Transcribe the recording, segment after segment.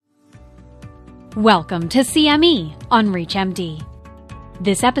Welcome to CME on ReachMD.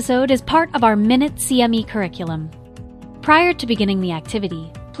 This episode is part of our Minute CME curriculum. Prior to beginning the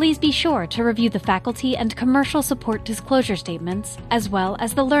activity, please be sure to review the faculty and commercial support disclosure statements, as well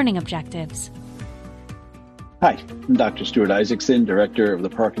as the learning objectives. Hi, I'm Dr. Stuart Isaacson, Director of the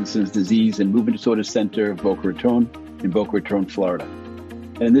Parkinson's Disease and Movement Disorder Center of Boca Raton in Boca Raton, Florida.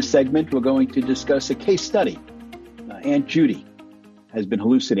 And in this segment, we're going to discuss a case study. Aunt Judy has been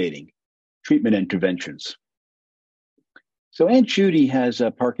hallucinating. Treatment interventions. So Aunt Judy has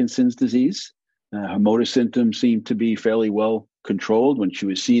Parkinson's disease. Her motor symptoms seem to be fairly well controlled. When she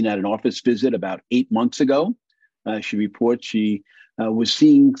was seen at an office visit about 8 months ago, she reports she was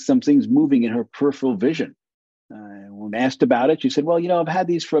seeing some things moving in her peripheral vision. When asked about it, she said, well, I've had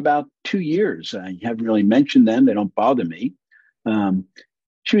these for about 2 years. You haven't really mentioned them. They don't bother me.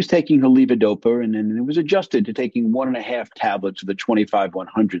 She was taking her levodopa, and then it was adjusted to taking 1.5 tablets of the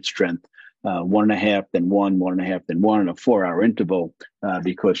 25/100 strength, 1.5, then 1.5, then 1 in a 4-hour interval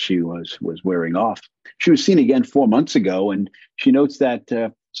because she was wearing off. She was seen again 4 months ago, and she notes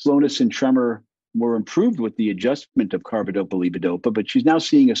that slowness and tremor were improved with the adjustment of carbidopa-levodopa, but she's now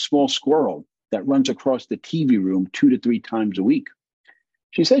seeing a small squirrel that runs across the TV room 2 to 3 times a week.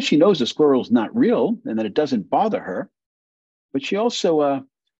 She says she knows the squirrel's not real and that it doesn't bother her, but she also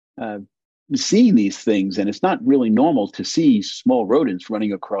seeing these things, and it's not really normal to see small rodents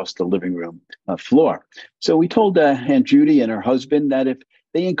running across the living room floor. So we told Aunt Judy and her husband that if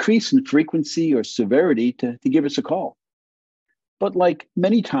they increase in frequency or severity to give us a call. But like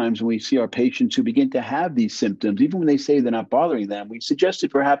many times when we see our patients who begin to have these symptoms, even when they say they're not bothering them, we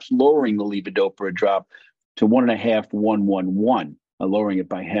suggested perhaps lowering the levodopa a drop to 1.5, 1, lowering it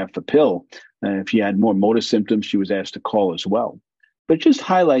by half a pill. If she had more motor symptoms, she was asked to call as well. But it just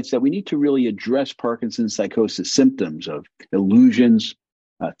highlights that we need to really address Parkinson's psychosis symptoms of illusions,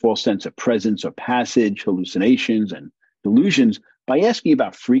 false sense of presence or passage, hallucinations, and delusions by asking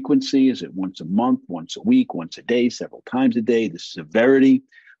about frequency. Is it once a month, once a week, once a day, several times a day? The severity,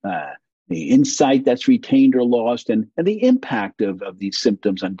 the insight that's retained or lost, and the impact of these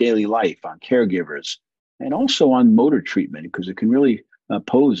symptoms on daily life, on caregivers, and also on motor treatment, because it can really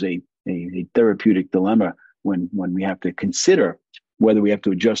pose a therapeutic dilemma when we have to consider whether we have to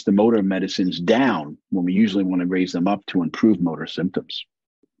adjust the motor medicines down when we usually want to raise them up to improve motor symptoms.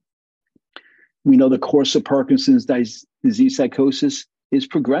 We know the course of Parkinson's disease psychosis is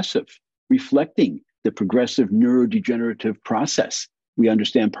progressive, reflecting the progressive neurodegenerative process. We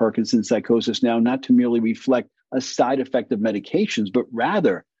understand Parkinson's psychosis now not to merely reflect a side effect of medications, but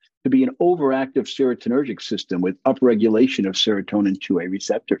rather to be an overactive serotonergic system with upregulation of serotonin 2A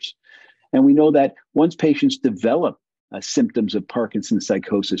receptors. And we know that once patients develop symptoms of Parkinson's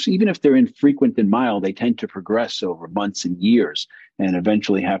psychosis, even if they're infrequent and mild, they tend to progress over months and years and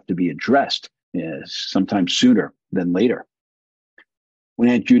eventually have to be addressed sometimes sooner than later. When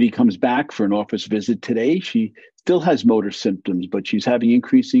Aunt Judy comes back for an office visit today, she still has motor symptoms, but she's having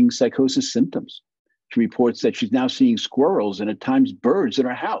increasing psychosis symptoms. She reports that she's now seeing squirrels and at times birds in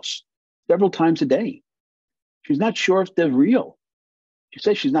her house several times a day. She's not sure if they're real. She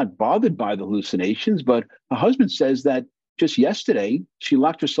says she's not bothered by the hallucinations, but her husband says that just yesterday, she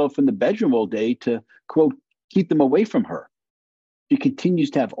locked herself in the bedroom all day to, quote, keep them away from her. She continues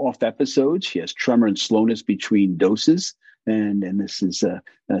to have off episodes. She has tremor and slowness between doses, and this is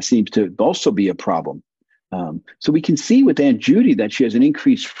seems to also be a problem. So we can see with Aunt Judy that she has an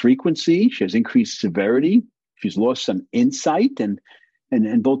increased frequency, she has increased severity, she's lost some insight, and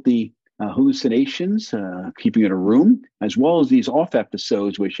both the hallucinations, keeping in a room, as well as these off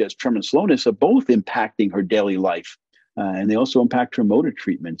episodes where she has tremor and slowness, are both impacting her daily life. And they also impact her motor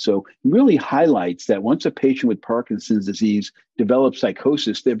treatment. So it really highlights that once a patient with Parkinson's disease develops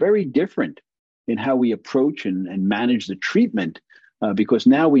psychosis, they're very different in how we approach and manage the treatment, because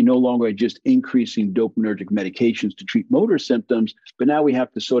now we no longer are just increasing dopaminergic medications to treat motor symptoms, but now we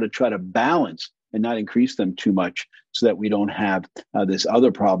have to sort of try to balance and not increase them too much so that we don't have this other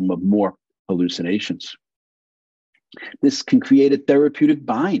problem of more hallucinations. This can create a therapeutic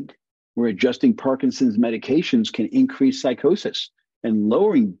bind where adjusting Parkinson's medications can increase psychosis and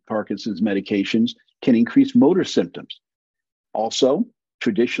lowering Parkinson's medications can increase motor symptoms. Also,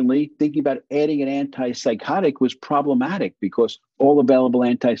 traditionally, thinking about adding an antipsychotic was problematic because all available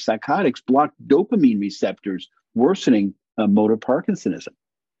antipsychotics block dopamine receptors, worsening motor Parkinsonism.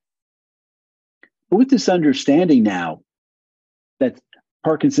 But with this understanding now that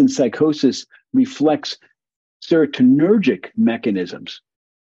Parkinson's psychosis reflects serotonergic mechanisms,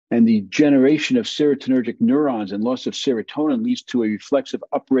 and the generation of serotonergic neurons and loss of serotonin leads to a reflexive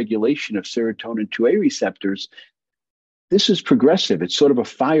upregulation of serotonin 2A receptors, this is progressive. It's sort of a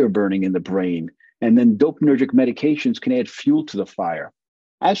fire burning in the brain. And then dopaminergic medications can add fuel to the fire,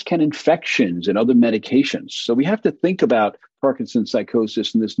 as can infections and other medications. So we have to think about Parkinson's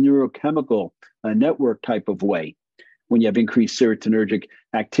psychosis in this neurochemical network type of way. When you have increased serotonergic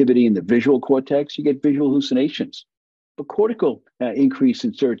activity in the visual cortex, you get visual hallucinations. But cortical increase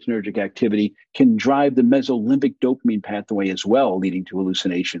in serotonergic activity can drive the mesolimbic dopamine pathway as well, leading to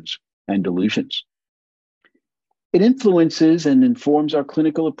hallucinations and delusions. It influences and informs our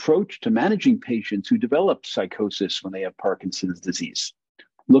clinical approach to managing patients who develop psychosis when they have Parkinson's disease.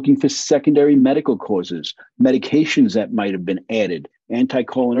 Looking for secondary medical causes, medications that might have been added,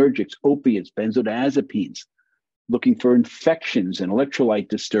 anticholinergics, opiates, benzodiazepines. Looking for infections and electrolyte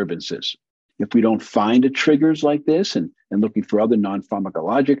disturbances. If we don't find the triggers like this and looking for other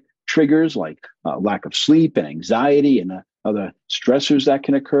non-pharmacologic triggers like lack of sleep and anxiety and other stressors that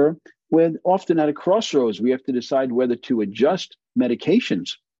can occur, we're often at a crossroads. We have to decide whether to adjust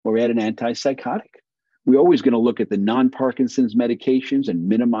medications or add an antipsychotic. We're always going to look at the non-Parkinson's medications and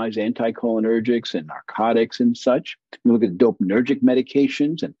minimize anticholinergics and narcotics and such. We look at dopaminergic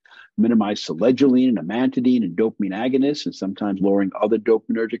medications and minimize selegiline and amantadine and dopamine agonists and sometimes lowering other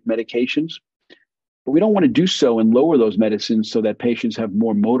dopaminergic medications. But we don't want to do so and lower those medicines so that patients have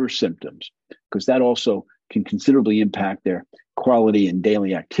more motor symptoms, because that also can considerably impact their quality and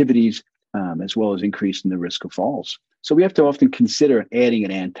daily activities, as well as increasing the risk of falls. So we have to often consider adding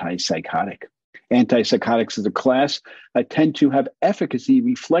an antipsychotic. Antipsychotics as a class tend to have efficacy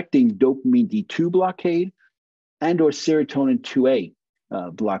reflecting dopamine D2 blockade and or serotonin 2A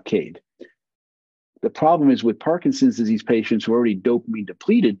blockade. The problem is with Parkinson's disease patients who are already dopamine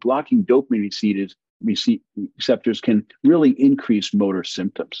depleted, blocking dopamine receptors can really increase motor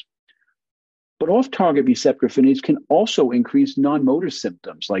symptoms. But off-target receptor affinities can also increase non-motor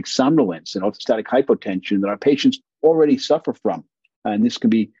symptoms like somnolence and orthostatic hypotension that our patients already suffer from. And this can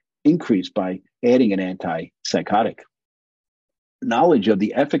be increased by adding an antipsychotic. Knowledge of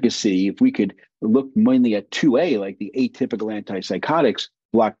the efficacy, if we could look mainly at 2A, like the atypical antipsychotics,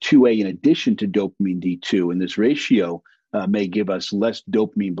 block 2A in addition to dopamine D2, and this ratio may give us less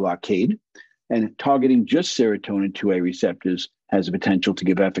dopamine blockade. And targeting just serotonin 2A receptors has the potential to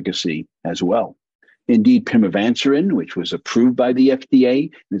give efficacy as well. Indeed, pimavanserin, which was approved by the FDA,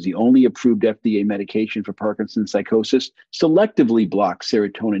 is the only approved FDA medication for Parkinson's psychosis, selectively blocks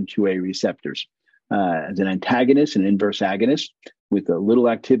serotonin 2A receptors as an antagonist and inverse agonist with a little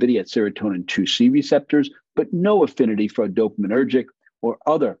activity at serotonin 2C receptors, but no affinity for dopaminergic or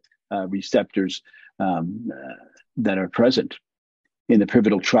other receptors that are present. In the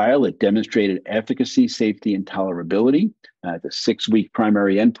pivotal trial, it demonstrated efficacy, safety, and tolerability at the 6-week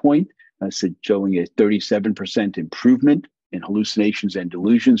primary endpoint, showing a 37% improvement in hallucinations and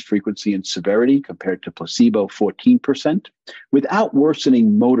delusions, frequency and severity compared to placebo, 14%, without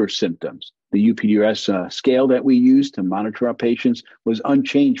worsening motor symptoms. The UPDRS scale that we used to monitor our patients was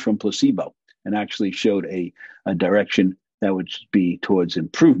unchanged from placebo and actually showed a direction that would be towards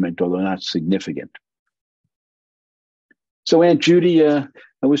improvement, although not significant. So Aunt Judy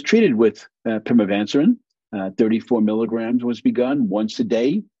was treated with pimavanserin. 34 milligrams was begun once a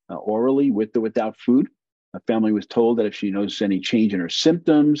day, orally, with or without food. A family was told that if she noticed any change in her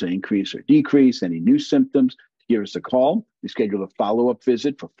symptoms, an increase or decrease, any new symptoms, to give us a call. We scheduled a follow-up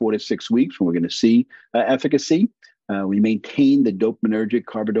visit for 4 to 6 weeks when we're going to see efficacy. We maintain the dopaminergic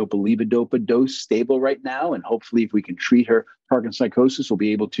carbidopa-levodopa dose stable right now, and hopefully if we can treat her Parkinson's psychosis, we'll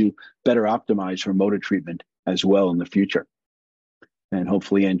be able to better optimize her motor treatment as well in the future. And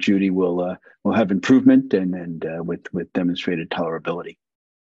hopefully Aunt Judy will have improvement and with demonstrated tolerability.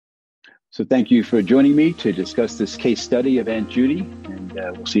 So thank you for joining me to discuss this case study of Aunt Judy, and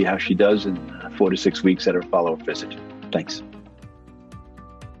we'll see how she does in 4 to 6 weeks at her follow-up visit. Thanks.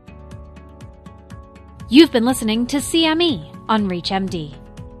 You've been listening to CME on ReachMD.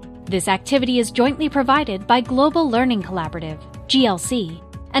 This activity is jointly provided by Global Learning Collaborative, GLC,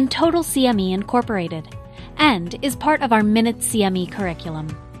 and Total CME Incorporated, and is part of our Minute CME curriculum.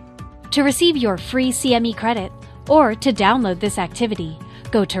 To receive your free CME credit or to download this activity,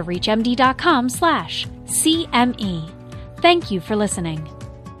 go to reachmd.com/CME. Thank you for listening.